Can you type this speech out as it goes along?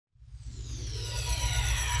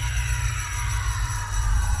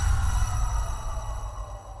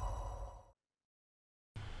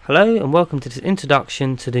Hello and welcome to this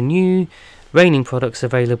introduction to the new railing products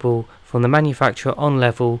available from the manufacturer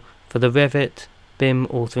OnLevel for the Revit BIM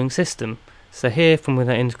authoring system. So here from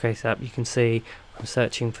within the integrated app you can see I'm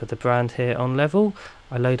searching for the brand here OnLevel.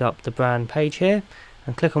 I load up the brand page here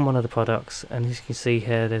and click on one of the products, and as you can see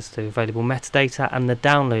here there's the available metadata and the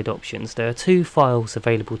download options. There are two files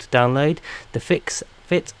available to download, the Fix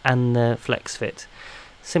Fit and the Flex Fit.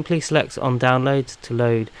 Simply select on download to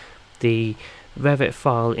load the Revit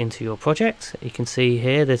file into your project. You can see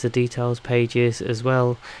here there's the details pages as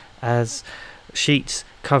well as sheets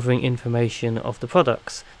covering information of the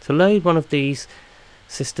products. To load one of these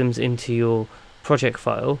systems into your project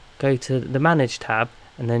file, go to the Manage tab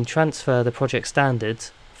and then transfer the project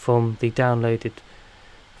standards from the downloaded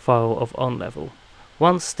file of OnLevel.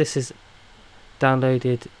 Once this is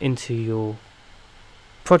downloaded into your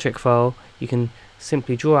project file, you can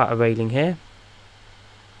simply draw out a railing here.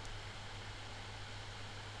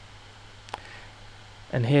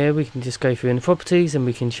 And here we can just go through in the properties and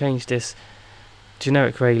we can change this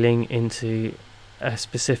generic railing into a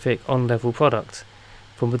specific OnLevel product.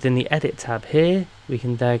 From within the edit tab here we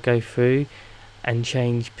can there go through and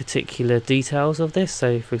change particular details of this.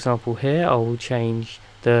 So for example here I will change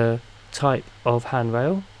the type of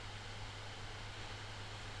handrail,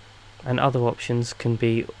 and other options can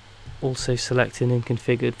be also selected and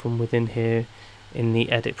configured from within here in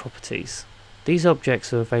the edit properties. These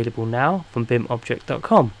objects are available now from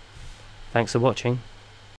BIMobject.com. Thanks for watching.